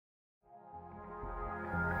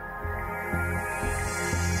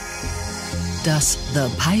Das The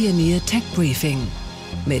Pioneer Tech Briefing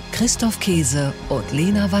mit Christoph Käse und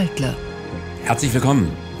Lena Waldle. Herzlich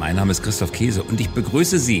willkommen, mein Name ist Christoph Käse und ich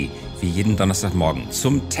begrüße Sie wie jeden Donnerstagmorgen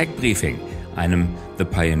zum Tech Briefing, einem The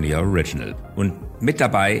Pioneer Original. Und mit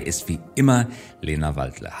dabei ist wie immer Lena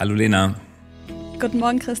Waldle. Hallo Lena. Guten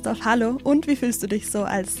Morgen Christoph, hallo. Und wie fühlst du dich so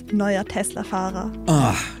als neuer Tesla-Fahrer?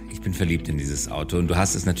 Ich bin verliebt in dieses Auto und du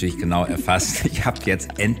hast es natürlich genau erfasst. Ich habe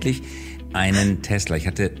jetzt endlich einen Tesla. Ich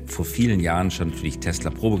hatte vor vielen Jahren schon für dich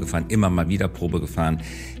Tesla Probe gefahren, immer mal wieder Probe gefahren.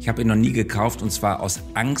 Ich habe ihn noch nie gekauft und zwar aus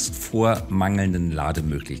Angst vor mangelnden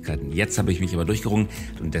Lademöglichkeiten. Jetzt habe ich mich aber durchgerungen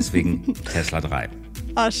und deswegen Tesla 3.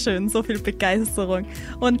 Schön, so viel Begeisterung.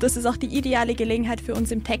 Und das ist auch die ideale Gelegenheit für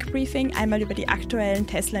uns im Tech Briefing, einmal über die aktuellen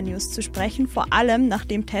Tesla-News zu sprechen. Vor allem,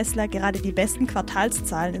 nachdem Tesla gerade die besten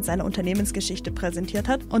Quartalszahlen in seiner Unternehmensgeschichte präsentiert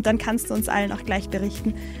hat. Und dann kannst du uns allen auch gleich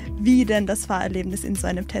berichten, wie denn das Fahrerlebnis in so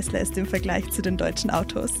einem Tesla ist im Vergleich zu den deutschen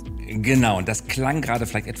Autos. Genau, und das klang gerade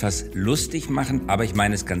vielleicht etwas lustig machend, aber ich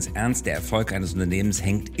meine es ganz ernst. Der Erfolg eines Unternehmens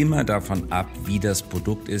hängt immer davon ab, wie das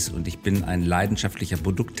Produkt ist. Und ich bin ein leidenschaftlicher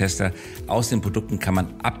Produkttester. Aus den Produkten kann man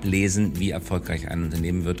ablesen, wie erfolgreich ein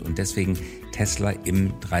Unternehmen wird. Und deswegen Tesla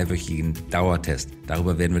im 3-wöchigen Dauertest.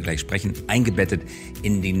 Darüber werden wir gleich sprechen, eingebettet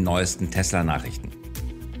in die neuesten Tesla-Nachrichten.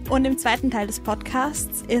 Und im zweiten Teil des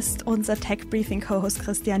Podcasts ist unser Tech-Briefing-Co-Host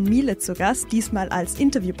Christian Miele zu Gast, diesmal als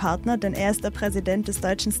Interviewpartner, denn er ist der Präsident des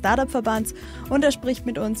Deutschen Startup-Verbands und er spricht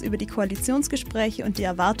mit uns über die Koalitionsgespräche und die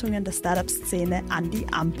Erwartungen der Startup-Szene an die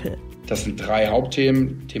Ampel. Das sind 3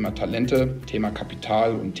 Hauptthemen: Thema Talente, Thema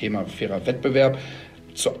Kapital und Thema fairer Wettbewerb.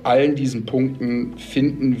 Zu allen diesen Punkten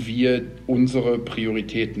finden wir unsere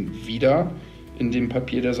Prioritäten wieder in dem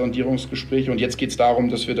Papier der Sondierungsgespräche. Und jetzt geht es darum,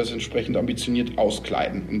 dass wir das entsprechend ambitioniert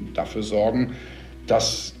auskleiden und dafür sorgen,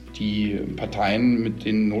 dass die Parteien mit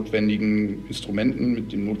den notwendigen Instrumenten,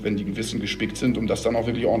 mit dem notwendigen Wissen gespickt sind, um das dann auch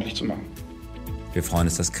wirklich ordentlich zu machen. Wir freuen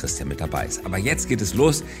uns, dass Christian mit dabei ist. Aber jetzt geht es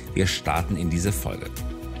los. Wir starten in diese Folge.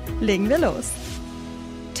 Legen wir los.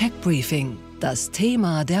 Tech Briefing, das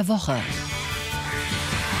Thema der Woche.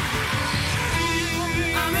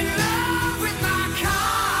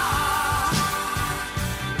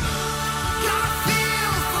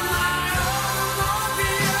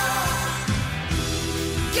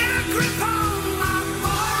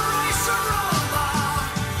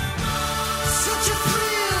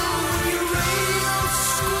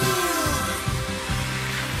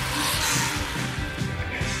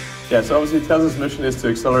 Yeah, so obviously Tesla's mission is to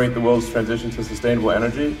accelerate the world's transition to sustainable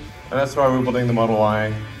energy, and that's why we're building the Model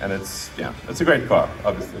Y, and it's a great car,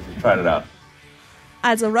 obviously, we tried it out.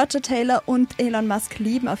 Also Roger Taylor und Elon Musk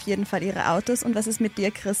lieben auf jeden Fall ihre Autos. Und was ist mit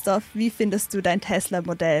dir, Christoph? Wie findest du dein Tesla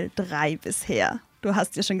Modell 3 bisher? Du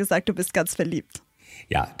hast ja schon gesagt, du bist ganz verliebt.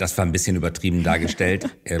 Ja, das war ein bisschen übertrieben dargestellt.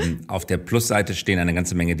 Auf der Plusseite stehen eine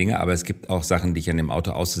ganze Menge Dinge, aber es gibt auch Sachen, die ich an dem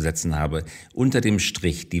Auto auszusetzen habe. Unter dem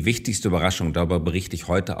Strich, die wichtigste Überraschung, darüber berichte ich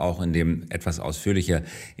heute auch in dem etwas ausführlicher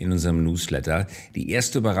in unserem Newsletter. Die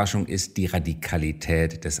erste Überraschung ist die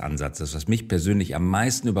Radikalität des Ansatzes. Was mich persönlich am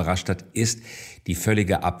meisten überrascht hat, ist die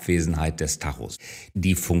völlige Abwesenheit des Tachos.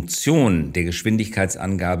 Die Funktion der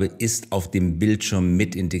Geschwindigkeitsangabe ist auf dem Bildschirm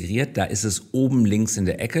mit integriert. Da ist es oben links in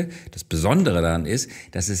der Ecke. Das Besondere daran ist,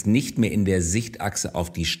 dass es nicht mehr in der Sichtachse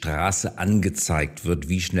auf die Straße angezeigt wird,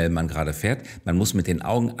 wie schnell man gerade fährt. Man muss mit den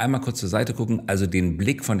Augen einmal kurz zur Seite gucken, also den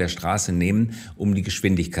Blick von der Straße nehmen, um die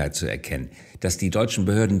Geschwindigkeit zu erkennen. Dass die deutschen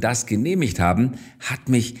Behörden das genehmigt haben, hat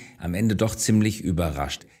mich am Ende doch ziemlich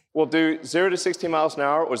überrascht. We'll do 0 to 60 miles an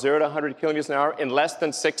hour or 0 to 100 kilometers an hour in less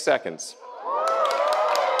than 6 seconds.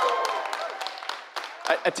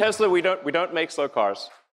 At Tesla, we don't make slow cars.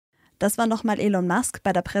 Das war nochmal Elon Musk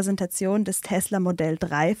bei der Präsentation des Tesla Modell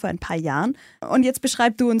 3 vor ein paar Jahren. Und jetzt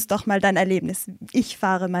beschreib du uns doch mal dein Erlebnis. Ich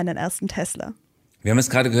fahre meinen ersten Tesla. Wir haben es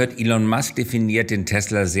gerade gehört, Elon Musk definiert den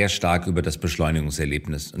Tesla sehr stark über das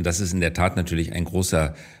Beschleunigungserlebnis. Und das ist in der Tat natürlich ein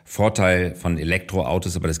großer Vorteil von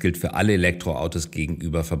Elektroautos, aber das gilt für alle Elektroautos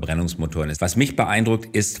gegenüber Verbrennungsmotoren. Was mich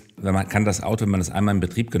beeindruckt ist, man kann das Auto, wenn man es einmal in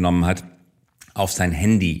Betrieb genommen hat, auf sein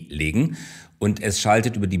Handy legen. Und es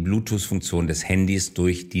schaltet über die Bluetooth-Funktion des Handys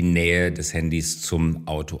durch die Nähe des Handys zum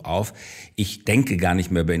Auto auf. Ich denke gar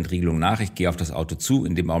nicht mehr über Entriegelung nach. Ich gehe auf das Auto zu.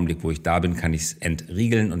 In dem Augenblick, wo ich da bin, kann ich es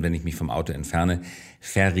entriegeln. Und wenn ich mich vom Auto entferne,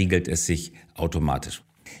 verriegelt es sich automatisch.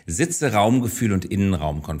 Sitze, Raumgefühl und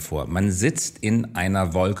Innenraumkomfort. Man sitzt in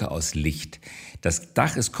einer Wolke aus Licht. Das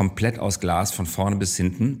Dach ist komplett aus Glas von vorne bis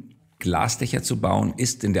hinten. Glasdächer zu bauen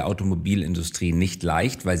ist in der Automobilindustrie nicht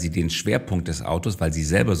leicht, weil sie den Schwerpunkt des Autos, weil sie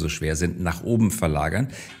selber so schwer sind, nach oben verlagern.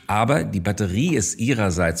 Aber die Batterie ist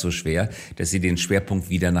ihrerseits so schwer, dass sie den Schwerpunkt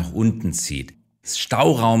wieder nach unten zieht.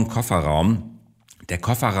 Stauraum, Kofferraum. Der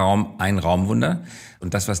Kofferraum, ein Raumwunder.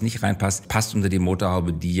 Und das, was nicht reinpasst, passt unter die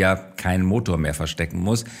Motorhaube, die ja keinen Motor mehr verstecken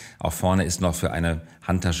muss. Auch vorne ist noch für eine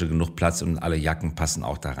Handtasche genug Platz und alle Jacken passen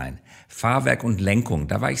auch da rein. Fahrwerk und Lenkung,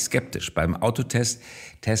 da war ich skeptisch. Beim Autotest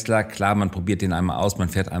Tesla, klar, man probiert den einmal aus, man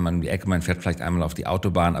fährt einmal um die Ecke, man fährt vielleicht einmal auf die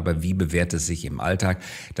Autobahn, aber wie bewährt es sich im Alltag?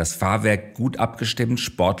 Das Fahrwerk gut abgestimmt,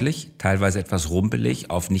 sportlich, teilweise etwas rumpelig,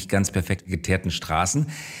 auf nicht ganz perfekt geteerten Straßen.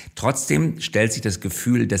 Trotzdem stellt sich das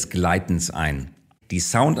Gefühl des Gleitens ein. Die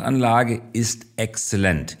Soundanlage ist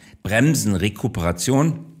exzellent. Bremsen,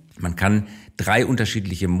 Rekuperation. Man kann 3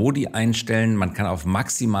 unterschiedliche Modi einstellen. Man kann auf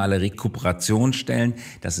maximale Rekuperation stellen.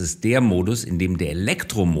 Das ist der Modus, in dem der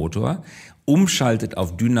Elektromotor umschaltet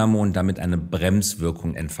auf Dynamo und damit eine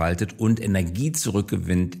Bremswirkung entfaltet und Energie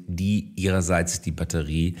zurückgewinnt, die ihrerseits die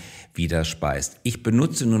Batterie wieder speist. Ich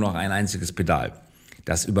benutze nur noch ein einziges Pedal.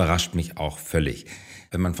 Das überrascht mich auch völlig.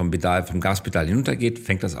 Wenn man vom Gaspedal hinuntergeht,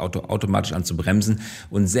 fängt das Auto automatisch an zu bremsen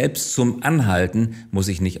und selbst zum Anhalten muss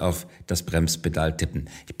ich nicht auf das Bremspedal tippen.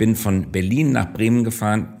 Ich bin von Berlin nach Bremen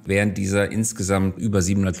gefahren. Während dieser insgesamt über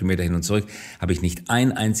 700 Kilometer hin und zurück habe ich nicht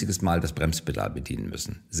ein einziges Mal das Bremspedal bedienen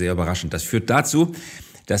müssen. Sehr überraschend. Das führt dazu,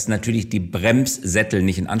 dass natürlich die Bremssättel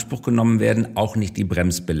nicht in Anspruch genommen werden, auch nicht die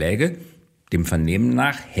Bremsbeläge. Dem Vernehmen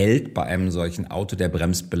nach hält bei einem solchen Auto der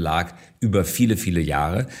Bremsbelag über viele, viele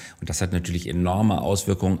Jahre. Und das hat natürlich enorme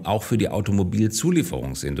Auswirkungen auch für die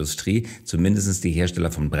Automobilzulieferungsindustrie. Zumindest die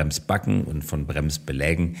Hersteller von Bremsbacken und von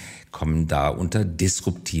Bremsbelägen kommen da unter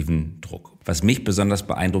disruptiven Druck. Was mich besonders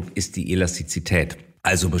beeindruckt, ist die Elastizität.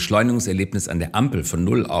 Also Beschleunigungserlebnis an der Ampel von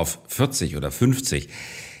 0 auf 40 oder 50.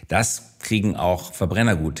 Das kriegen auch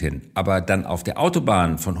Verbrenner gut hin. Aber dann auf der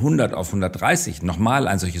Autobahn von 100 auf 130 nochmal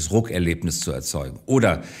ein solches Ruckerlebnis zu erzeugen.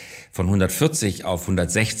 Oder von 140 auf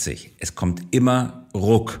 160. Es kommt immer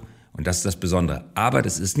Ruck. Und das ist das Besondere. Aber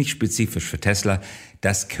das ist nicht spezifisch für Tesla.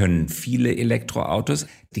 Das können viele Elektroautos.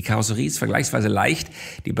 Die Karosserie ist vergleichsweise leicht.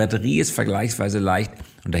 Die Batterie ist vergleichsweise leicht.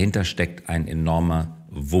 Und dahinter steckt ein enormer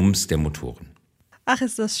Wumms der Motoren. Ach,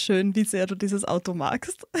 ist das schön, wie sehr du dieses Auto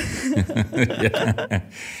magst.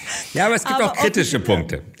 Ja, aber es gibt auch kritische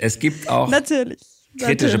Punkte. Es gibt auch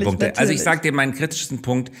kritische Punkte. Also ich sage dir meinen kritischsten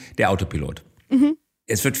Punkt, der Autopilot. Mhm.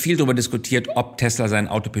 Es wird viel darüber diskutiert, ob Tesla seinen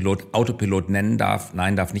Autopilot nennen darf.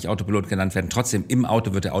 Nein, darf nicht Autopilot genannt werden. Trotzdem, im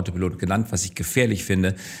Auto wird der Autopilot genannt, was ich gefährlich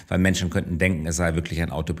finde, weil Menschen könnten denken, es sei wirklich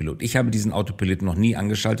ein Autopilot. Ich habe diesen Autopilot noch nie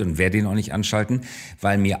angeschaltet und werde ihn auch nicht anschalten,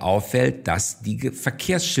 weil mir auffällt, dass die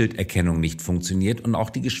Verkehrsschilderkennung nicht funktioniert und auch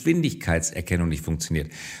die Geschwindigkeitserkennung nicht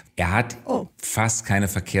funktioniert. Er hat fast keine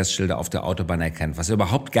Verkehrsschilder auf der Autobahn erkannt. Was er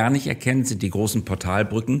überhaupt gar nicht erkennt, sind die großen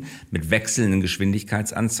Portalbrücken mit wechselnden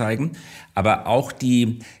Geschwindigkeitsanzeigen, aber auch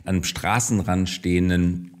die am Straßenrand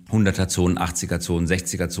stehenden 100er-Zonen, 80er-Zonen,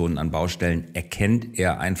 60er-Zonen an Baustellen erkennt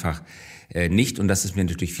er einfach nicht und das ist mir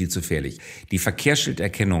natürlich viel zu gefährlich. Die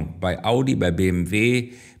Verkehrsschilderkennung bei Audi, bei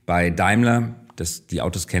BMW, bei Daimler, die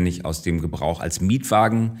Autos kenne ich aus dem Gebrauch als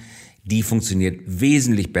Mietwagen, die funktioniert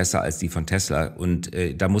wesentlich besser als die von Tesla. Und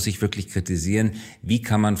da muss ich wirklich kritisieren, wie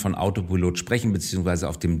kann man von Autopilot sprechen, beziehungsweise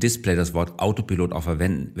auf dem Display das Wort Autopilot auch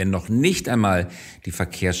verwenden, wenn noch nicht einmal die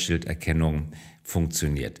Verkehrsschilderkennung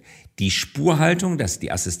funktioniert. Die Spurhaltung,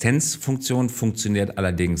 die Assistenzfunktion funktioniert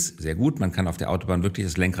allerdings sehr gut. Man kann auf der Autobahn wirklich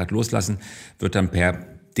das Lenkrad loslassen, wird dann per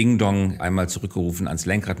Ding-Dong einmal zurückgerufen ans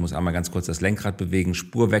Lenkrad, muss einmal ganz kurz das Lenkrad bewegen.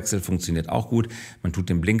 Spurwechsel funktioniert auch gut. Man tut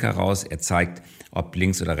den Blinker raus, er zeigt, ob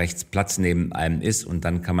links oder rechts Platz neben einem ist und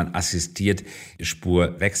dann kann man assistiert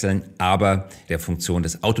Spur wechseln. Aber der Funktion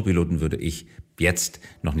des Autopiloten würde ich jetzt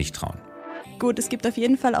noch nicht trauen. Gut, es gibt auf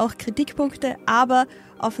jeden Fall auch Kritikpunkte, aber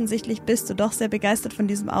offensichtlich bist du doch sehr begeistert von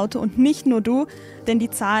diesem Auto und nicht nur du, denn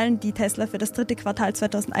die Zahlen, die Tesla für das 3. Quartal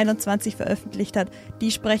 2021 veröffentlicht hat,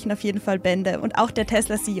 die sprechen auf jeden Fall Bände und auch der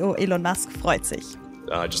Tesla-CEO Elon Musk freut sich.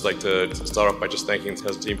 I'd just like to start off by just thanking the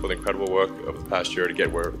Tesla team for the incredible work over the past year to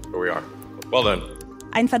get where we are. Well done.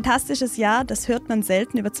 Ein fantastisches Jahr, das hört man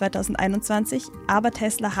selten über 2021, aber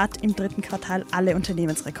Tesla hat im 3. Quartal alle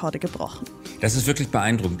Unternehmensrekorde gebrochen. Das ist wirklich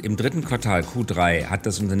beeindruckend. Im 3. Quartal, Q3, hat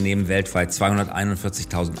das Unternehmen weltweit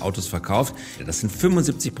 241.000 Autos verkauft. Das sind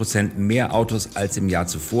 75% mehr Autos als im Jahr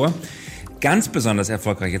zuvor. Ganz besonders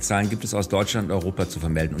erfolgreiche Zahlen gibt es aus Deutschland und Europa zu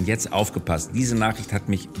vermelden. Und jetzt aufgepasst, diese Nachricht hat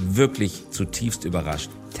mich wirklich zutiefst überrascht.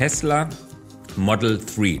 Tesla Model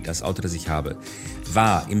 3, das Auto, das ich habe,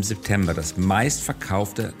 war im September das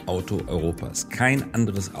meistverkaufte Auto Europas. Kein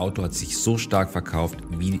anderes Auto hat sich so stark verkauft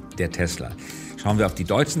wie der Tesla. Schauen wir auf die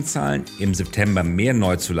deutschen Zahlen. Im September mehr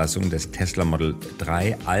Neuzulassungen des Tesla Model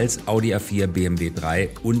 3 als Audi A4, BMW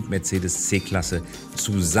 3 und Mercedes C-Klasse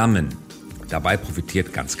zusammen. Dabei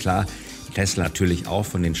profitiert ganz klar Tesla natürlich auch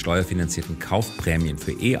von den steuerfinanzierten Kaufprämien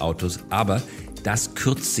für E-Autos, aber das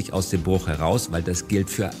kürzt sich aus dem Bruch heraus, weil das gilt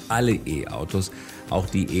für alle E-Autos, auch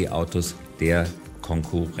die E-Autos der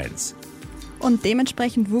Konkurrenz. Und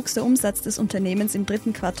dementsprechend wuchs der Umsatz des Unternehmens im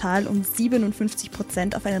dritten Quartal um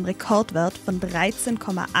 57% auf einen Rekordwert von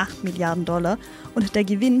 13,8 Milliarden Dollar und der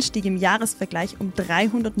Gewinn stieg im Jahresvergleich um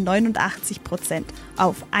 389%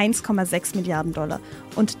 auf 1,6 Milliarden Dollar.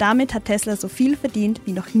 Und damit hat Tesla so viel verdient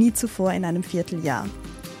wie noch nie zuvor in einem Vierteljahr.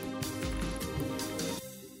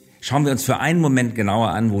 Schauen wir uns für einen Moment genauer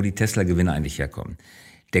an, wo die Tesla-Gewinne eigentlich herkommen.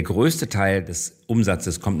 Der größte Teil des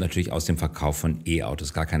Umsatzes kommt natürlich aus dem Verkauf von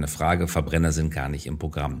E-Autos, gar keine Frage. Verbrenner sind gar nicht im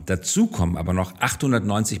Programm. Dazu kommen aber noch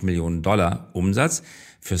 890 Millionen Dollar Umsatz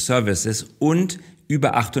für Services und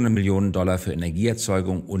über 800 Millionen Dollar für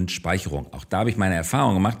Energieerzeugung und Speicherung. Auch da habe ich meine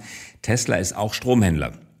Erfahrung gemacht. Tesla ist auch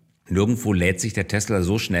Stromhändler. Nirgendwo lädt sich der Tesla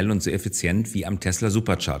so schnell und so effizient wie am Tesla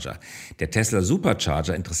Supercharger. Der Tesla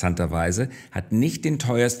Supercharger, interessanterweise, hat nicht den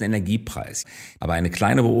teuersten Energiepreis. Aber eine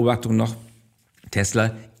kleine Beobachtung noch.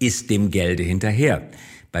 Tesla ist dem Gelde hinterher.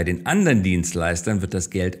 Bei den anderen Dienstleistern wird das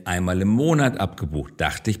Geld einmal im Monat abgebucht.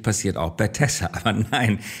 Dachte ich, passiert auch bei Tesla. Aber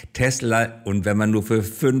nein, Tesla, und wenn man nur für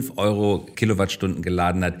 5 Euro Kilowattstunden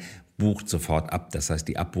geladen hat, bucht sofort ab. Das heißt,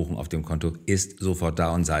 die Abbuchung auf dem Konto ist sofort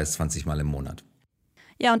da und sei es 20 Mal im Monat.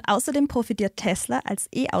 Ja, und außerdem profitiert Tesla als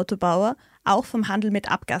E-Autobauer auch vom Handel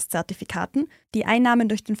mit Abgaszertifikaten. Die Einnahmen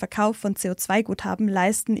durch den Verkauf von CO2-Guthaben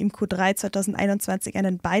leisten im Q3 2021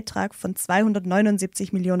 einen Beitrag von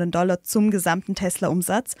 279 Millionen Dollar zum gesamten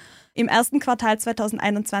Tesla-Umsatz. Im ersten Quartal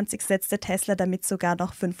 2021 setzte Tesla damit sogar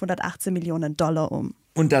noch 518 Millionen Dollar um.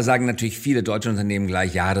 Und da sagen natürlich viele deutsche Unternehmen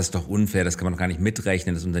gleich, ja, das ist doch unfair, das kann man doch gar nicht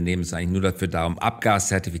mitrechnen. Das Unternehmen ist eigentlich nur dafür da, um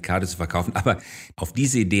Abgaszertifikate zu verkaufen. Aber auf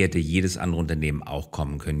diese Idee hätte jedes andere Unternehmen auch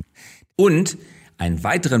kommen können. Und einen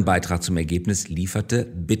weiteren Beitrag zum Ergebnis lieferte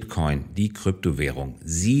Bitcoin, die Kryptowährung.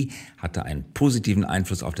 Sie hatte einen positiven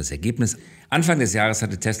Einfluss auf das Ergebnis. Anfang des Jahres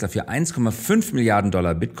hatte Tesla für 1,5 Milliarden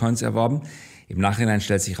Dollar Bitcoins erworben. Im Nachhinein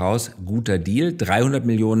stellt sich raus, guter Deal, 300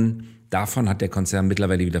 Millionen davon hat der Konzern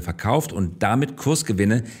mittlerweile wieder verkauft und damit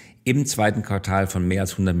Kursgewinne im zweiten Quartal von mehr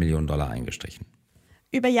als 100 Millionen Dollar eingestrichen.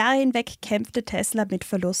 Über Jahre hinweg kämpfte Tesla mit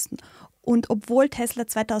Verlusten. Und obwohl Tesla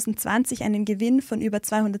 2020 einen Gewinn von über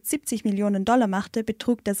 270 Millionen Dollar machte,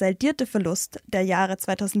 betrug der saldierte Verlust der Jahre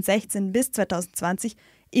 2016 bis 2020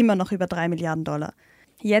 immer noch über 3 Milliarden Dollar.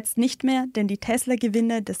 Jetzt nicht mehr, denn die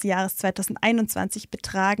Tesla-Gewinne des Jahres 2021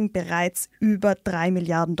 betragen bereits über 3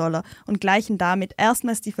 Milliarden Dollar und gleichen damit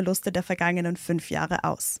erstmals die Verluste der vergangenen 5 Jahre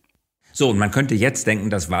aus. So, und man könnte jetzt denken,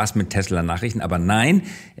 das war's mit Tesla-Nachrichten, aber nein,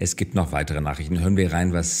 es gibt noch weitere Nachrichten. Hören wir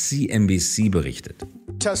rein, was CNBC berichtet.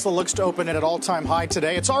 Tesla looks to open at an all-time high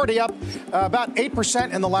today. It's already up about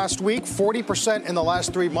 8% in the last week, 40% in the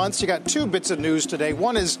last 3 months. You got 2 bits of news today.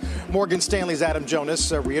 One is Morgan Stanley's Adam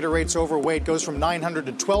Jonas reiterates overweight, goes from 900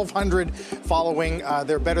 to 1,200 following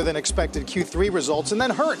their better-than-expected Q3 results. And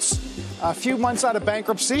then Hertz, a few months out of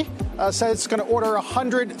bankruptcy, said it's going to order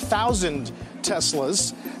 100,000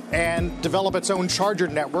 Teslas and develop its own charger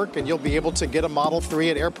network, and you'll be able to get a Model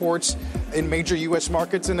 3 at airports in major US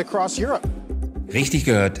markets and across Europe. Richtig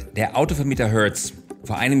gehört, der Autovermieter Hertz,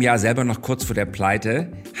 vor einem Jahr selber noch kurz vor der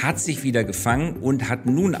Pleite, hat sich wieder gefangen und hat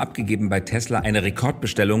nun abgegeben bei Tesla eine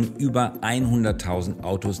Rekordbestellung über 100.000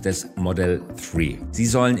 Autos des Model 3. Sie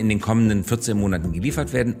sollen in den kommenden 14 Monaten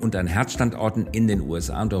geliefert werden und an Herzstandorten in den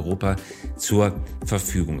USA und Europa zur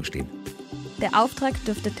Verfügung stehen. Der Auftrag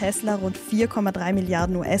dürfte Tesla rund 4,3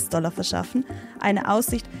 Milliarden US-Dollar verschaffen. Eine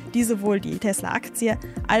Aussicht, die sowohl die Tesla-Aktie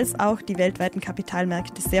als auch die weltweiten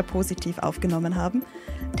Kapitalmärkte sehr positiv aufgenommen haben.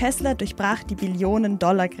 Tesla durchbrach die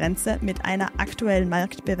Billionen-Dollar-Grenze mit einer aktuellen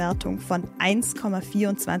Marktbewertung von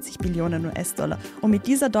 1,24 Billionen US-Dollar. Und mit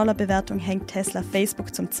dieser Dollarbewertung hängt Tesla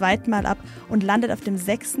Facebook zum zweiten Mal ab und landet auf dem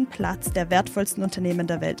 6. Platz der wertvollsten Unternehmen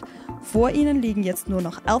der Welt. Vor ihnen liegen jetzt nur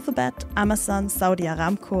noch Alphabet, Amazon, Saudi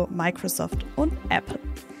Aramco, Microsoft und Apple.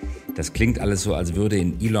 Das klingt alles so, als würde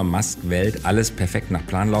in Elon Musk Welt alles perfekt nach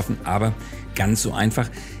Plan laufen, aber ganz so einfach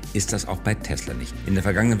ist das auch bei Tesla nicht. In der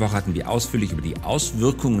vergangenen Woche hatten wir ausführlich über die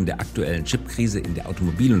Auswirkungen der aktuellen Chipkrise in der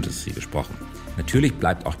Automobilindustrie gesprochen. Natürlich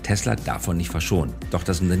bleibt auch Tesla davon nicht verschont. Doch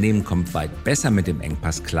das Unternehmen kommt weit besser mit dem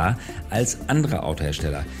Engpass klar als andere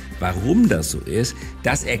Autohersteller. Warum das so ist,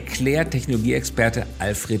 das erklärt Technologieexperte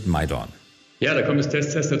Alfred Maidorn. Ja, da kommt es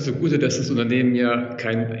Tesla zugute, dass das Unternehmen ja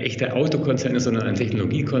kein echter Autokonzern ist, sondern ein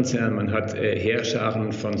Technologiekonzern. Man hat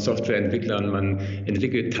Heerscharen von Softwareentwicklern, man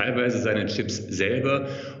entwickelt teilweise seine Chips selber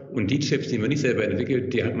Und die Chips, die man nicht selber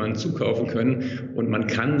entwickelt, die hat man zukaufen können. Und man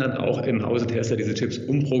kann dann auch im Hause Tesla diese Chips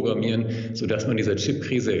umprogrammieren, sodass man dieser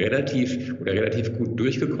Chipkrise relativ gut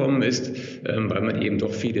durchgekommen ist, weil man eben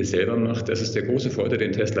doch vieles selber macht. Das ist der große Vorteil,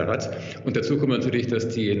 den Tesla hat. Und dazu kommt natürlich, dass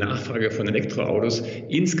die Nachfrage von Elektroautos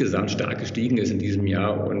insgesamt stark gestiegen ist in diesem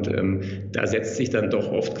Jahr. Und da setzt sich dann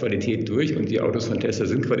doch oft Qualität durch. Und die Autos von Tesla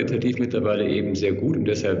sind qualitativ mittlerweile eben sehr gut. Und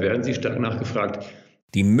deshalb werden sie stark nachgefragt.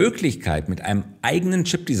 Die Möglichkeit, mit einem eigenen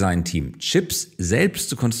Chip-Design-Team Chips selbst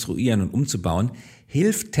zu konstruieren und umzubauen,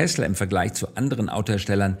 hilft Tesla im Vergleich zu anderen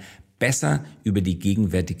Autoherstellern besser über die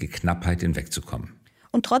gegenwärtige Knappheit hinwegzukommen.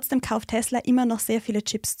 Und trotzdem kauft Tesla immer noch sehr viele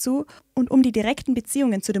Chips zu. Und um die direkten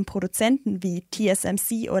Beziehungen zu den Produzenten wie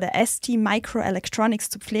TSMC oder ST Microelectronics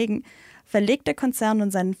zu pflegen, verlegt der Konzern nun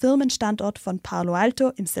seinen Firmenstandort von Palo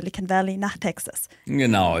Alto im Silicon Valley nach Texas.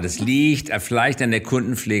 Genau, das liegt vielleicht an der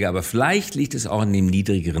Kundenpflege, aber vielleicht liegt es auch an dem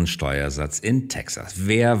niedrigeren Steuersatz in Texas.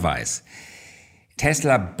 Wer weiß.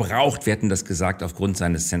 Tesla braucht, wir hatten das gesagt, aufgrund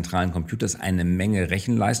seines zentralen Computers eine Menge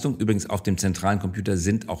Rechenleistung. Übrigens auf dem zentralen Computer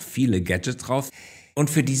sind auch viele Gadgets drauf. Und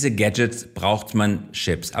für diese Gadgets braucht man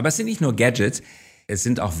Chips. Aber es sind nicht nur Gadgets, es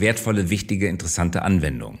sind auch wertvolle, wichtige, interessante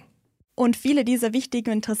Anwendungen. Und viele dieser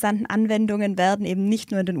wichtigen und interessanten Anwendungen werden eben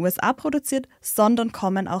nicht nur in den USA produziert, sondern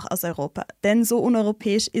kommen auch aus Europa. Denn so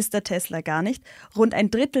uneuropäisch ist der Tesla gar nicht. Rund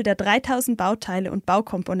ein Drittel der 3000 Bauteile und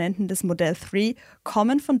Baukomponenten des Modell 3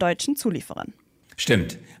 kommen von deutschen Zulieferern.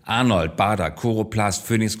 Stimmt. Arnold, Bada, Coroplast,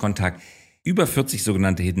 Phoenix Kontakt. Über 40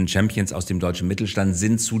 sogenannte Hidden Champions aus dem deutschen Mittelstand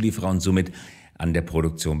sind Zulieferer und somit an der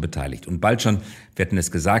Produktion beteiligt. Und bald schon, wir hatten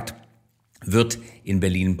es gesagt, wird in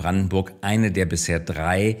Berlin-Brandenburg eine der bisher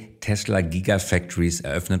 3 Tesla Gigafactories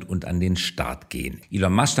eröffnet und an den Start gehen.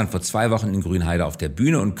 Elon Musk stand vor 2 Wochen in Grünheide auf der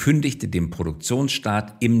Bühne und kündigte den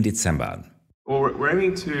Produktionsstart im Dezember an. Well, we're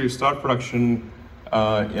aiming to start production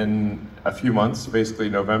in a few months, basically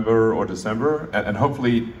November or December, and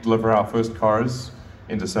hopefully deliver our first cars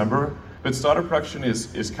in December. But startup production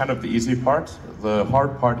is kind of the easy part. The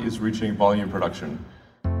hard part is reaching volume production.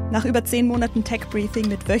 Nach über 10 Monaten Tech-Briefing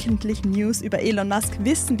mit wöchentlichen News über Elon Musk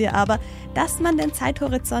wissen wir aber, dass man den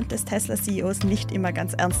Zeithorizont des Tesla-CEOs nicht immer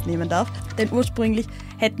ganz ernst nehmen darf. Denn ursprünglich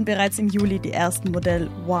hätten bereits im Juli die ersten Modell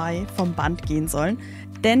Y vom Band gehen sollen.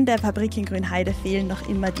 Denn der Fabrik in Grünheide fehlen noch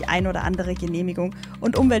immer die ein oder andere Genehmigung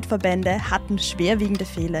und Umweltverbände hatten schwerwiegende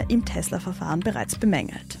Fehler im Tesla-Verfahren bereits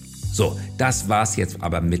bemängelt. So, das war's jetzt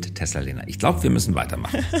aber mit Tesla, Lena. Ich glaube, wir müssen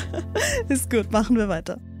weitermachen. Ist gut, machen wir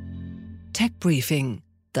weiter. Tech Briefing,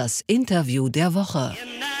 das Interview der Woche.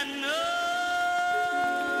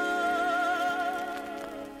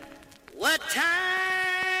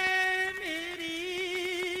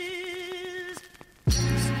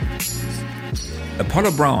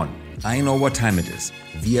 Apollo Brown, I know what time it is.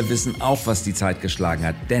 Wir wissen auch, was die Zeit geschlagen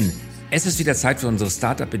hat, denn es ist wieder Zeit für unsere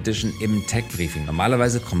Startup Edition im Tech Briefing.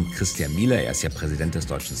 Normalerweise kommt Christian Mieler, er ist ja Präsident des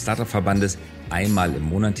Deutschen Startup-Verbandes, einmal im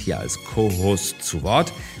Monat hier als Co-Host zu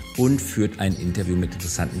Wort und führt ein Interview mit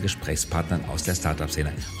interessanten Gesprächspartnern aus der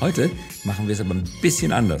Startup-Szene. Heute machen wir es aber ein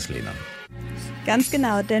bisschen anders, Lena. Ganz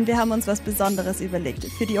genau, denn wir haben uns was Besonderes überlegt.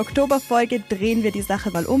 Für die Oktoberfolge drehen wir die Sache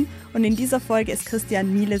mal um und in dieser Folge ist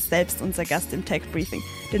Christian Miele selbst unser Gast im Tech Briefing.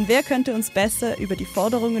 Denn wer könnte uns besser über die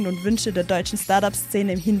Forderungen und Wünsche der deutschen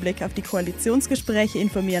Startup-Szene im Hinblick auf die Koalitionsgespräche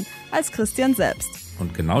informieren als Christian selbst?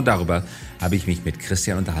 Und genau darüber habe ich mich mit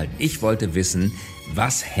Christian unterhalten. Ich wollte wissen,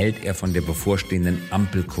 was hält er von der bevorstehenden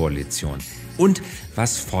Ampelkoalition und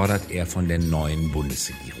was fordert er von der neuen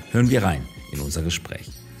Bundesregierung? Hören wir rein in unser Gespräch.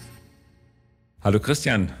 Hallo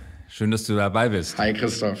Christian, schön, dass du dabei bist. Hi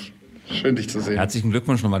Christoph, schön dich zu sehen. Herzlichen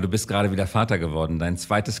Glückwunsch nochmal, du bist gerade wieder Vater geworden, dein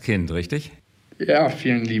zweites Kind, richtig? Ja,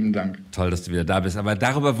 vielen lieben Dank. Toll, dass du wieder da bist, aber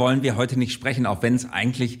darüber wollen wir heute nicht sprechen, auch wenn es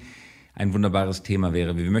eigentlich ein wunderbares Thema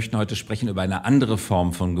wäre. Wir möchten heute sprechen über eine andere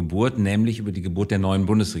Form von Geburt, nämlich über die Geburt der neuen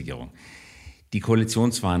Bundesregierung. Die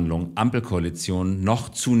Koalitionsverhandlungen, Ampelkoalition, noch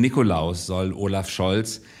zu Nikolaus soll Olaf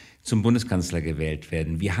Scholz zum Bundeskanzler gewählt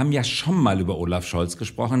werden. Wir haben ja schon mal über Olaf Scholz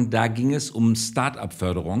gesprochen, da ging es um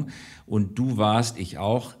Start-up-Förderung und du warst, ich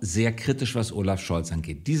auch, sehr kritisch, was Olaf Scholz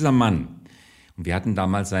angeht. Dieser Mann, und wir hatten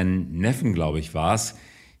damals seinen Neffen, glaube ich, war es,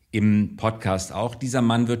 im Podcast auch, dieser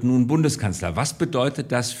Mann wird nun Bundeskanzler. Was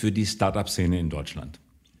bedeutet das für die Start-up-Szene in Deutschland?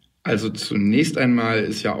 Also zunächst einmal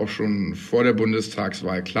ist ja auch schon vor der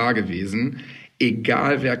Bundestagswahl klar gewesen,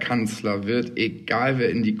 egal wer Kanzler wird, egal wer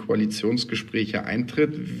in die Koalitionsgespräche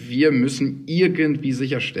eintritt, wir müssen irgendwie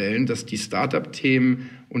sicherstellen, dass die Start-up-Themen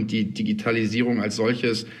und die Digitalisierung als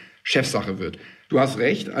solches Chefsache wird. Du hast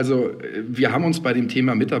recht, also wir haben uns bei dem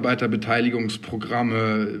Thema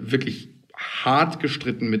Mitarbeiterbeteiligungsprogramme wirklich hart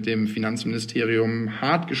gestritten mit dem Finanzministerium,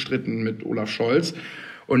 hart gestritten mit Olaf Scholz.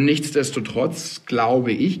 Und nichtsdestotrotz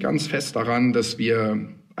glaube ich ganz fest daran, dass wir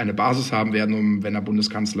eine Basis haben werden, um, wenn er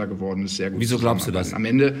Bundeskanzler geworden ist, sehr gut Wieso glaubst du das? Am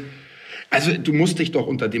Ende, also du musst dich doch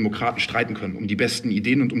unter Demokraten streiten können, um die besten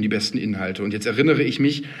Ideen und um die besten Inhalte. Und jetzt erinnere ich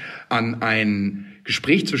mich an ein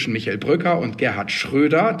Gespräch zwischen Michael Bröcker und Gerhard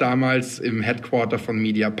Schröder, damals im Headquarter von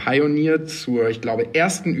Media Pioneer zur, ich glaube,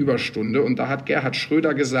 ersten Überstunde. Und da hat Gerhard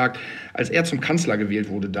Schröder gesagt, als er zum Kanzler gewählt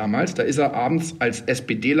wurde damals, da ist er abends als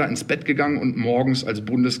SPDler ins Bett gegangen und morgens als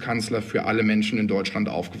Bundeskanzler für alle Menschen in Deutschland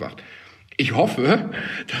aufgewacht. Ich hoffe,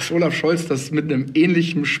 dass Olaf Scholz das mit einem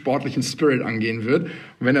ähnlichen sportlichen Spirit angehen wird. Und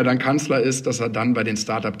wenn er dann Kanzler ist, dass er dann bei den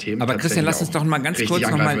Start-up-Themen. Aber Christian, lass uns doch mal ganz kurz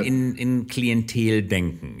nochmal in Klientel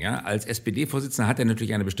denken. Ja, als SPD-Vorsitzender hat er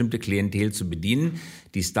natürlich eine bestimmte Klientel zu bedienen.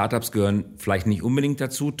 Die Start-ups gehören vielleicht nicht unbedingt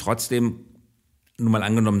dazu. Trotzdem, nur mal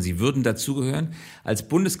angenommen, sie würden dazugehören. Als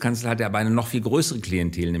Bundeskanzler hat er aber eine noch viel größere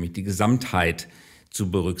Klientel, nämlich die Gesamtheit zu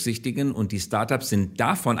berücksichtigen, und die Startups sind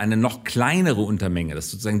davon eine noch kleinere Untermenge. Das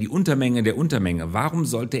ist sozusagen die Untermenge der Untermenge. Warum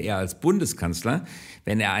sollte er als Bundeskanzler,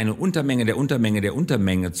 wenn er eine Untermenge der Untermenge der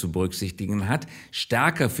Untermenge zu berücksichtigen hat,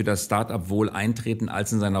 stärker für das Startup-Wohl eintreten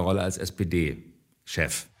als in seiner Rolle als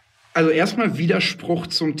SPD-Chef? Also erstmal Widerspruch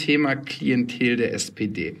zum Thema Klientel der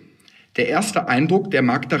SPD. Der erste Eindruck, der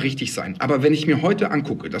mag da richtig sein. Aber wenn ich mir heute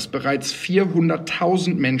angucke, dass bereits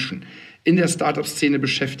 400.000 Menschen in der Startup-Szene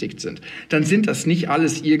beschäftigt sind, dann sind das nicht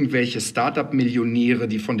alles irgendwelche Startup-Millionäre,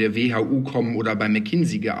 die von der WHU kommen oder bei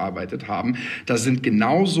McKinsey gearbeitet haben. Da sind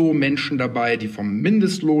genauso Menschen dabei, die vom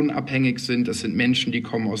Mindestlohn abhängig sind. Das sind Menschen, die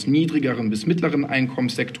kommen aus niedrigeren bis mittleren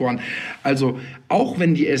Einkommenssektoren. Also auch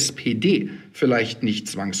wenn die SPD vielleicht nicht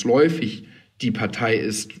zwangsläufig die Partei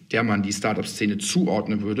ist, der man die Startup-Szene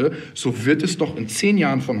zuordnen würde, so wird es doch in 10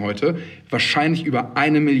 Jahren von heute wahrscheinlich über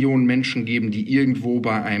 1 Million Menschen geben, die irgendwo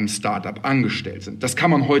bei einem Startup angestellt sind. Das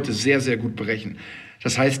kann man heute sehr, sehr gut berechnen.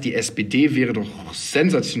 Das heißt, die SPD wäre doch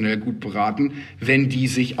sensationell gut beraten, wenn die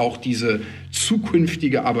sich auch diese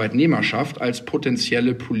zukünftige Arbeitnehmerschaft als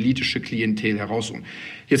potenzielle politische Klientel herausholen.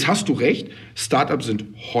 Jetzt hast du recht, Startups sind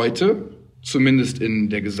heute, zumindest in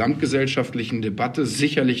der gesamtgesellschaftlichen Debatte,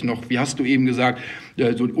 sicherlich noch, wie hast du eben gesagt,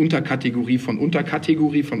 so Unterkategorie von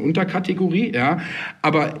Unterkategorie von Unterkategorie, ja.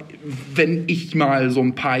 Aber wenn ich mal so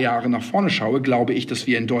ein paar Jahre nach vorne schaue, glaube ich, dass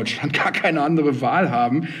wir in Deutschland gar keine andere Wahl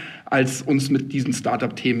haben, als uns mit diesen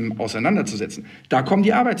Start-up-Themen auseinanderzusetzen. Da kommen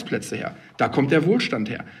die Arbeitsplätze her, da kommt der Wohlstand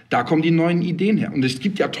her, da kommen die neuen Ideen her. Und es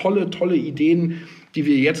gibt ja tolle Ideen, die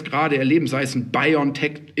wir jetzt gerade erleben, sei es ein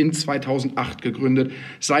BioNTech in 2008 gegründet,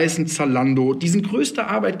 sei es ein Zalando, die sind größter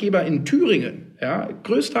Arbeitgeber in Thüringen, ja,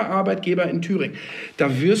 größter Arbeitgeber in Thüringen.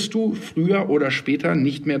 Da wirst du früher oder später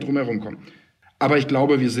nicht mehr drum herum kommen. Aber ich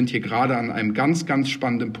glaube, wir sind hier gerade an einem ganz, ganz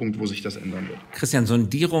spannenden Punkt, wo sich das ändern wird. Christian,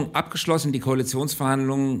 Sondierung abgeschlossen, die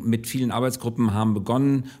Koalitionsverhandlungen mit vielen Arbeitsgruppen haben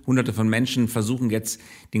begonnen. Hunderte von Menschen versuchen jetzt,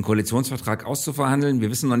 den Koalitionsvertrag auszuverhandeln. Wir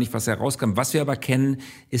wissen noch nicht, was herauskam. Was wir aber kennen,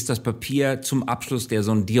 ist das Papier zum Abschluss der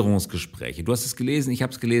Sondierungsgespräche. Du hast es gelesen, ich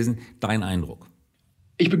habe es gelesen. Dein Eindruck?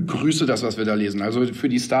 Ich begrüße das, was wir da lesen. Also für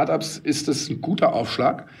die Startups ist es ein guter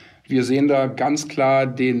Aufschlag. Wir sehen da ganz klar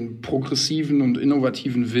den progressiven und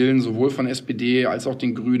innovativen Willen sowohl von SPD als auch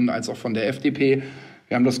den Grünen als auch von der FDP.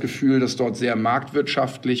 Wir haben das Gefühl, dass dort sehr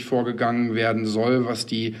marktwirtschaftlich vorgegangen werden soll, was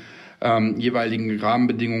die jeweiligen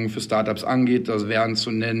Rahmenbedingungen für Startups angeht. Das wären zu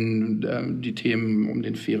nennen die Themen um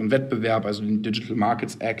den fairen Wettbewerb, also den Digital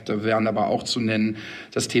Markets Act. Da wären aber auch zu nennen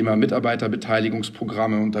das Thema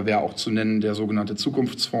Mitarbeiterbeteiligungsprogramme, und da wäre auch zu nennen der sogenannte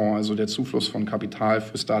Zukunftsfonds, also der Zufluss von Kapital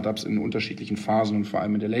für Startups in unterschiedlichen Phasen und vor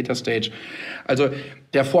allem in der Later Stage. Also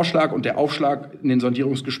der Vorschlag und der Aufschlag in den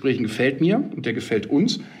Sondierungsgesprächen gefällt mir und der gefällt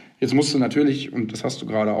uns. Jetzt musst du natürlich, und das hast du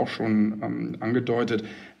gerade auch schon angedeutet,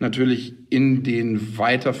 natürlich in den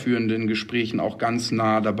weiterführenden Gesprächen auch ganz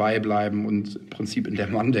nah dabei bleiben und im Prinzip in der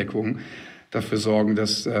Manndeckung dafür sorgen,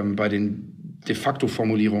 dass bei den de facto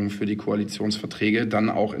Formulierungen für die Koalitionsverträge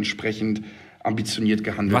dann auch entsprechend ambitioniert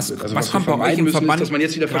gehandelt wird. Also was kommt bei euch im Verband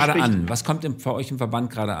gerade an? Was kommt bei euch im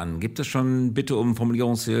Verband gerade an? Gibt es schon Bitte um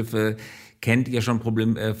Formulierungshilfe? Kennt ihr schon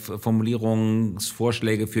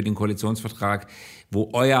Formulierungsvorschläge für den Koalitionsvertrag, wo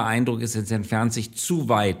euer Eindruck ist, es entfernt sich zu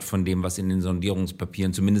weit von dem, was in den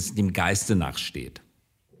Sondierungspapieren zumindest dem Geiste nachsteht?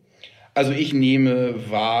 Also ich nehme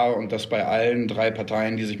wahr, und das bei allen 3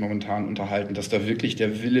 Parteien, die sich momentan unterhalten, dass da wirklich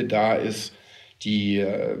der Wille da ist, die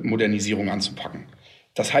Modernisierung anzupacken.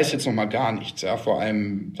 Das heißt jetzt noch mal gar nichts. Ja? Vor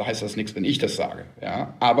allem heißt das nichts, wenn ich das sage.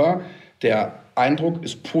 Ja? Aber der Eindruck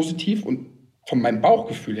ist positiv, und von meinem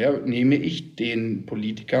Bauchgefühl her nehme ich den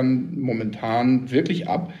Politikern momentan wirklich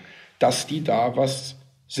ab, dass die da was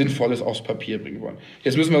Sinnvolles aufs Papier bringen wollen.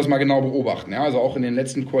 Jetzt müssen wir das mal genau beobachten. Ja? Also auch in den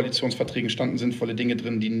letzten Koalitionsverträgen standen sinnvolle Dinge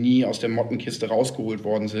drin, die nie aus der Mottenkiste rausgeholt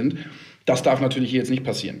worden sind. Das darf natürlich jetzt nicht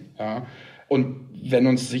passieren. Ja? Und wenn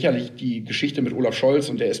uns sicherlich die Geschichte mit Olaf Scholz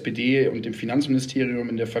und der SPD und dem Finanzministerium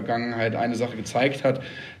in der Vergangenheit eine Sache gezeigt hat,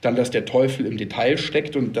 dann, dass der Teufel im Detail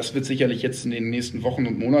steckt. Und das wird sicherlich jetzt in den nächsten Wochen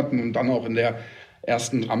und Monaten und dann auch in der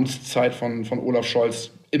ersten Amtszeit von Olaf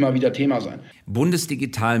Scholz immer wieder Thema sein.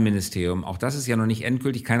 Bundesdigitalministerium, auch das ist ja noch nicht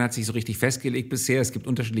endgültig. Keiner hat sich so richtig festgelegt bisher. Es gibt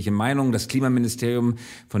unterschiedliche Meinungen. Das Klimaministerium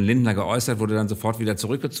von Lindner geäußert, wurde dann sofort wieder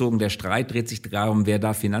zurückgezogen. Der Streit dreht sich darum, wer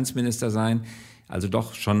darf Finanzminister sein. Also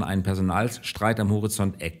doch schon ein Personalstreit am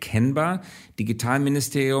Horizont erkennbar.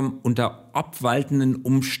 Digitalministerium unter obwaltenden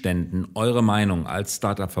Umständen, eure Meinung als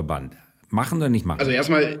Startup-Verband. Machen oder nicht machen? Also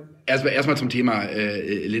erstmal zum Thema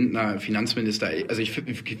Lindner, Finanzminister. Also ich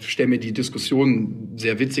stelle mir die Diskussion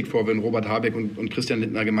sehr witzig vor, wenn Robert Habeck und Christian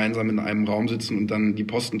Lindner gemeinsam in einem Raum sitzen und dann die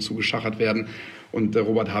Posten zugeschachert werden. Und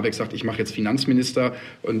Robert Habeck sagt, ich mache jetzt Finanzminister.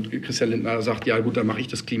 Und Christian Lindner sagt, ja gut, dann mache ich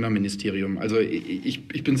das Klimaministerium. Also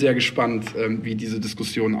ich bin sehr gespannt, wie diese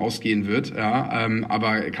Diskussion ausgehen wird. Ja,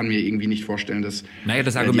 aber kann mir irgendwie nicht vorstellen, dass... Naja,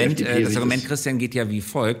 das Argument Christian geht ja wie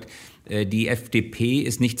folgt. Die FDP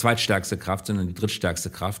ist nicht zweitstärkste Kraft, sondern die drittstärkste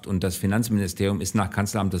Kraft. Und das Finanzministerium ist nach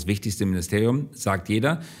Kanzleramt das wichtigste Ministerium, sagt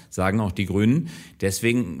jeder, sagen auch die Grünen.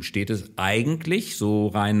 Deswegen steht es eigentlich so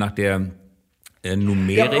rein nach der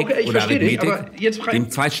Numerik oder Arithmetik dem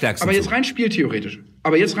zweitstärksten. Aber jetzt rein spieltheoretisch.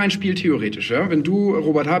 Ja? Wenn du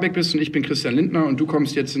Robert Habeck bist und ich bin Christian Lindner und du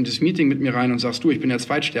kommst jetzt in das Meeting mit mir rein und sagst, du, ich bin der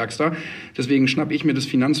Zweitstärkster, deswegen schnapp ich mir das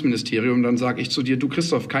Finanzministerium, dann sage ich zu dir, du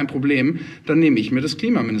Christoph, kein Problem, dann nehme ich mir das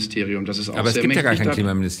Klimaministerium. Das ist auch aber es gibt ja gar kein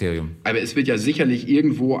Klimaministerium. Aber es wird ja sicherlich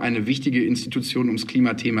irgendwo eine wichtige Institution ums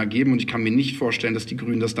Klimathema geben und ich kann mir nicht vorstellen, dass die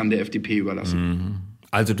Grünen das dann der FDP überlassen. Mhm.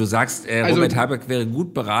 Also du sagst, Robert Habeck wäre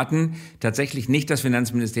gut beraten, tatsächlich nicht das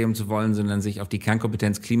Finanzministerium zu wollen, sondern sich auf die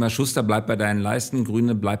Kernkompetenz Klima. Schuster bleibt bei deinen Leisten,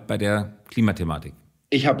 Grüne bleibt bei der Klimathematik.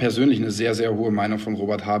 Ich habe persönlich eine sehr, sehr hohe Meinung von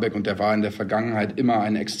Robert Habeck und der war in der Vergangenheit immer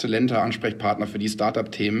ein exzellenter Ansprechpartner für die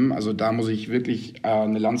Start-up-Themen. Also da muss ich wirklich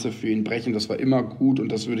eine Lanze für ihn brechen. Das war immer gut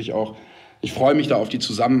und das würde ich auch... Ich freue mich da auf die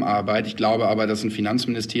Zusammenarbeit. Ich glaube aber, dass ein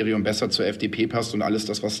Finanzministerium besser zur FDP passt und alles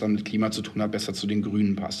das, was dann mit Klima zu tun hat, besser zu den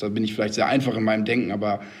Grünen passt. Da bin ich vielleicht sehr einfach in meinem Denken,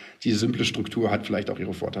 aber die simple Struktur hat vielleicht auch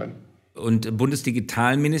ihre Vorteile. Und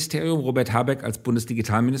Bundesdigitalministerium, Robert Habeck als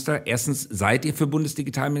Bundesdigitalminister. Erstens, seid ihr für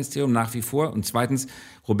Bundesdigitalministerium nach wie vor? Und zweitens,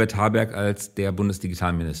 Robert Habeck als der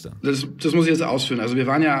Bundesdigitalminister. Das muss ich jetzt ausführen. Also wir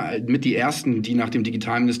waren ja mit die Ersten, die nach dem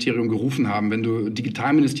Digitalministerium gerufen haben. Wenn du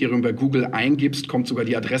Digitalministerium bei Google eingibst, kommt sogar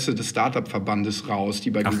die Adresse des Startup-Verbandes raus,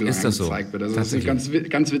 die bei Google angezeigt wird. Also das ist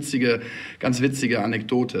eine ganz witzige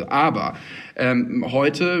Anekdote. Aber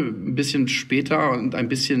heute, ein bisschen später und ein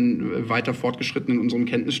bisschen weiter fortgeschritten in unserem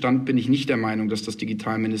Kenntnisstand, bin ich nicht der Meinung, dass das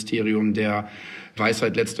Digitalministerium der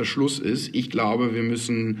Weisheit letzter Schluss ist. Ich glaube, wir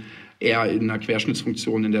müssen eher in einer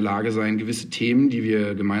Querschnittsfunktion in der Lage sein, gewisse Themen, die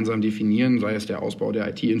wir gemeinsam definieren, sei es der Ausbau der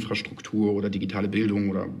IT-Infrastruktur oder digitale Bildung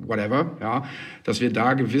oder whatever, ja, dass wir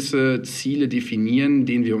da gewisse Ziele definieren,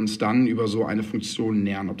 denen wir uns dann über so eine Funktion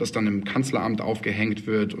nähern. Ob das dann im Kanzleramt aufgehängt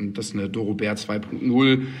wird und das eine Doro Bär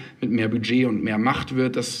 2.0 mit mehr Budget und mehr Macht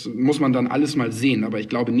wird, das muss man dann alles mal sehen. Aber ich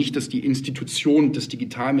glaube nicht, dass die Institution des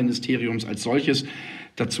Digitalministeriums als solches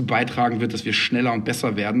dazu beitragen wird, dass wir schneller und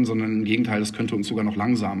besser werden, sondern im Gegenteil, das könnte uns sogar noch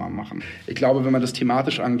langsamer machen. Ich glaube, wenn man das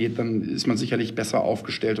thematisch angeht, dann ist man sicherlich besser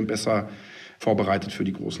aufgestellt und besser vorbereitet für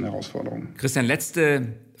die großen Herausforderungen. Christian, letzte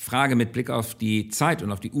Frage mit Blick auf die Zeit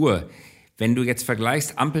und auf die Uhr. Wenn du jetzt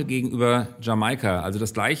vergleichst Ampel gegenüber Jamaika, also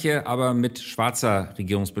das Gleiche, aber mit schwarzer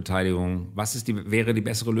Regierungsbeteiligung, wäre die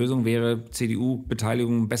bessere Lösung? Wäre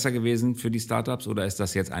CDU-Beteiligung besser gewesen für die Startups oder ist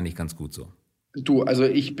das jetzt eigentlich ganz gut so? Also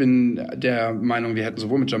ich bin der Meinung, wir hätten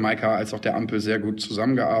sowohl mit Jamaika als auch der Ampel sehr gut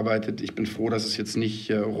zusammengearbeitet. Ich bin froh, dass es jetzt nicht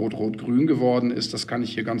rot-rot-grün geworden ist. Das kann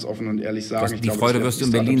ich hier ganz offen und ehrlich sagen. Die Freude wirst du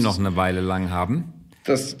in Berlin noch eine Weile lang haben.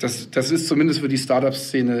 Das ist zumindest für die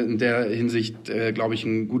Startup-Szene in der Hinsicht, glaube ich,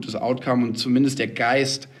 ein gutes Outcome. Und zumindest der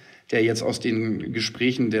Geist, der jetzt aus den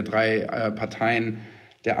Gesprächen der drei Parteien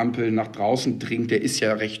der Ampel nach draußen dringt, der ist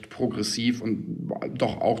ja recht progressiv und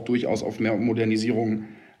doch auch durchaus auf mehr Modernisierung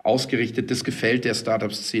ausgerichtet. Das gefällt der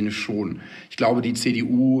Startup-Szene schon. Ich glaube, die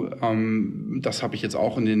CDU, das habe ich jetzt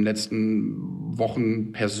auch in den letzten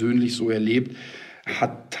Wochen persönlich so erlebt,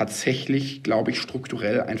 hat tatsächlich, glaube ich,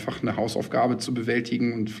 strukturell einfach eine Hausaufgabe zu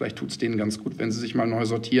bewältigen und vielleicht tut es denen ganz gut, wenn sie sich mal neu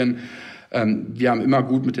sortieren. Wir haben immer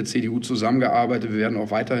gut mit der CDU zusammengearbeitet. Wir werden auch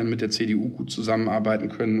weiterhin mit der CDU gut zusammenarbeiten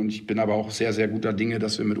können. Und ich bin aber auch sehr, sehr guter Dinge,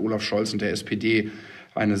 dass wir mit Olaf Scholz und der SPD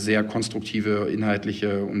eine sehr konstruktive,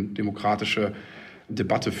 inhaltliche und demokratische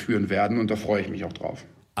Debatte führen werden und da freue ich mich auch drauf.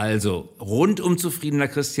 Also, rundum zufriedener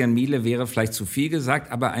Christian Miele wäre vielleicht zu viel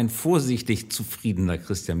gesagt, aber ein vorsichtig zufriedener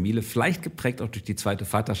Christian Miele, vielleicht geprägt auch durch die zweite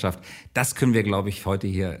Vaterschaft, das können wir, glaube ich, heute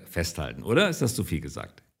hier festhalten, oder? Ist das zu viel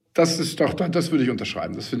gesagt? Das würde ich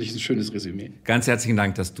unterschreiben. Das finde ich ein schönes Resümee. Ganz herzlichen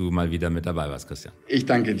Dank, dass du mal wieder mit dabei warst, Christian. Ich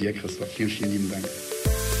danke dir, Christoph. Vielen, vielen lieben Dank.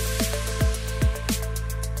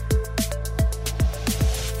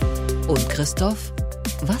 Und Christoph,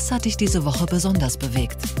 was hat dich diese Woche besonders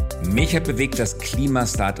bewegt? Mich hat bewegt, dass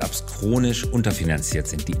Klimastartups chronisch unterfinanziert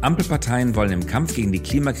sind. Die Ampelparteien wollen im Kampf gegen die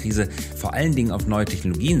Klimakrise vor allen Dingen auf neue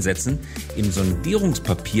Technologien setzen. Im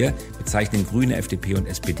Sondierungspapier bezeichnen Grüne, FDP und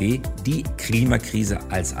SPD die Klimakrise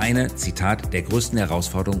als eine, Zitat, der größten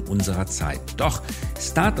Herausforderungen unserer Zeit. Doch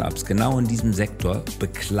Startups genau in diesem Sektor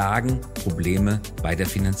beklagen Probleme bei der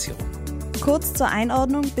Finanzierung. Kurz zur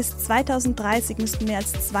Einordnung, bis 2030 müssten mehr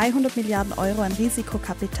als 200 Milliarden Euro an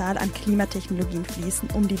Risikokapital an Klimatechnologien fließen,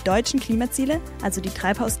 um die deutschen Klimaziele, also die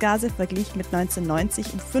Treibhausgase verglichen mit 1990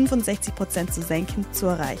 um 65% zu senken, zu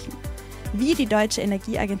erreichen. Wie die Deutsche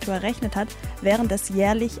Energieagentur errechnet hat, wären das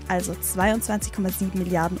jährlich also 22,7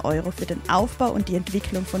 Milliarden Euro für den Aufbau und die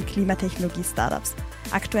Entwicklung von Klimatechnologie-Startups.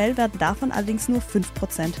 Aktuell werden davon allerdings nur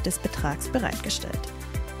 5% des Betrags bereitgestellt.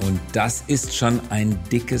 Und das ist schon ein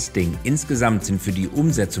dickes Ding. Insgesamt sind für die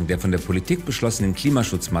Umsetzung der von der Politik beschlossenen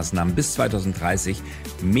Klimaschutzmaßnahmen bis 2030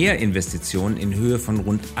 mehr Investitionen in Höhe von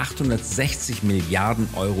rund 860 Milliarden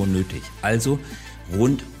Euro nötig. Also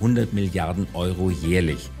rund 100 Milliarden Euro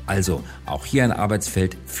jährlich. Also auch hier ein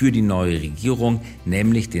Arbeitsfeld für die neue Regierung,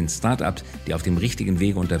 nämlich den Start-ups, die auf dem richtigen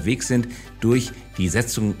Wege unterwegs sind, durch die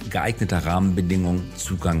Setzung geeigneter Rahmenbedingungen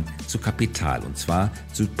Zugang zu Kapital, und zwar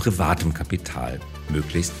zu privatem Kapital,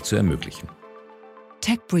 möglichst zu ermöglichen.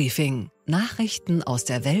 Tech Briefing. Nachrichten aus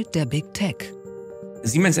der Welt der Big Tech.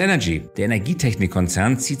 Siemens Energy, der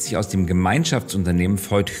Energietechnikkonzern, zieht sich aus dem Gemeinschaftsunternehmen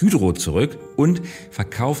Voith Hydro zurück und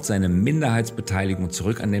verkauft seine Minderheitsbeteiligung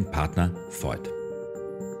zurück an den Partner Voith.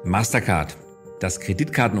 Mastercard, das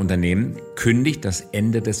Kreditkartenunternehmen, kündigt das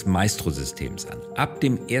Ende des Maestro-Systems an. Ab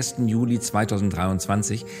dem 1. Juli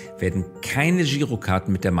 2023 werden keine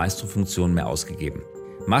Girokarten mit der Maestro-Funktion mehr ausgegeben.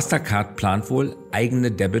 Mastercard plant wohl, eigene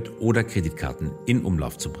Debit- oder Kreditkarten in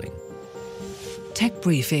Umlauf zu bringen. Tech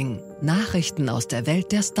Briefing. Nachrichten aus der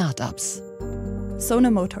Welt der Startups. Sono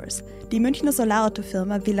Motors. Die Münchner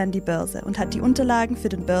Solarautofirma will an die Börse und hat die Unterlagen für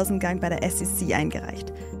den Börsengang bei der SEC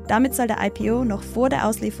eingereicht. Damit soll der IPO noch vor der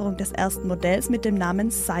Auslieferung des ersten Modells mit dem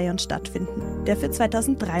Namen Scion stattfinden, der für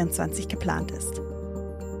 2023 geplant ist.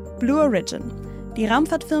 Blue Origin. Die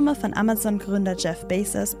Raumfahrtfirma von Amazon-Gründer Jeff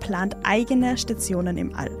Bezos plant eigene Stationen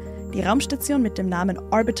im All. Die Raumstation mit dem Namen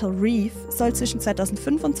Orbital Reef soll zwischen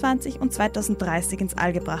 2025 und 2030 ins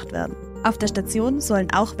All gebracht werden. Auf der Station sollen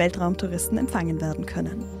auch Weltraumtouristen empfangen werden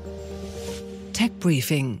können. Tech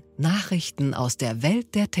Briefing. Nachrichten aus der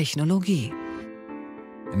Welt der Technologie.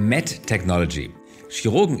 Med Technology.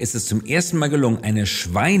 Chirurgen ist es zum ersten Mal gelungen, eine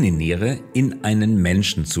Schweineniere in einen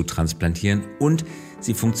Menschen zu transplantieren und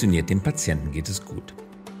sie funktioniert, dem Patienten geht es gut.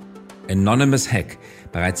 Anonymous Hack.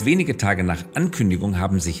 Bereits wenige Tage nach Ankündigung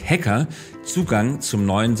haben sich Hacker Zugang zum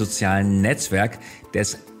neuen sozialen Netzwerk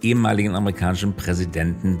des ehemaligen amerikanischen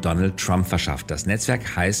Präsidenten Donald Trump verschafft. Das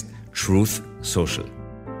Netzwerk heißt Truth Social.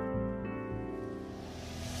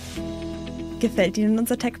 Gefällt Ihnen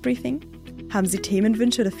unser Tech Briefing? Haben Sie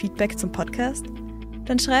Themenwünsche oder Feedback zum Podcast?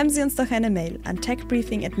 Dann schreiben Sie uns doch eine Mail an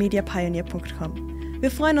techbriefing@mediapioneer.com.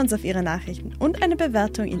 Wir freuen uns auf Ihre Nachrichten und eine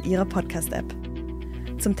Bewertung in Ihrer Podcast-App.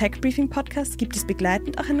 Zum Tech Briefing Podcast gibt es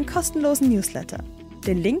begleitend auch einen kostenlosen Newsletter.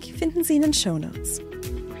 Den Link finden Sie in den Shownotes.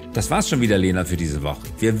 Das war's schon wieder, Lena, für diese Woche.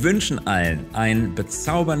 Wir wünschen allen ein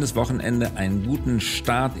bezauberndes Wochenende, einen guten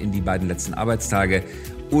Start in die beiden letzten Arbeitstage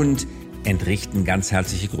und entrichten ganz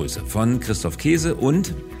herzliche Grüße von Christoph Käse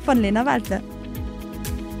und von Lena Waldle.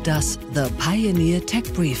 Das The Pioneer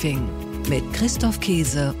Tech Briefing mit Christoph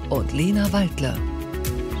Käse und Lena Waldle.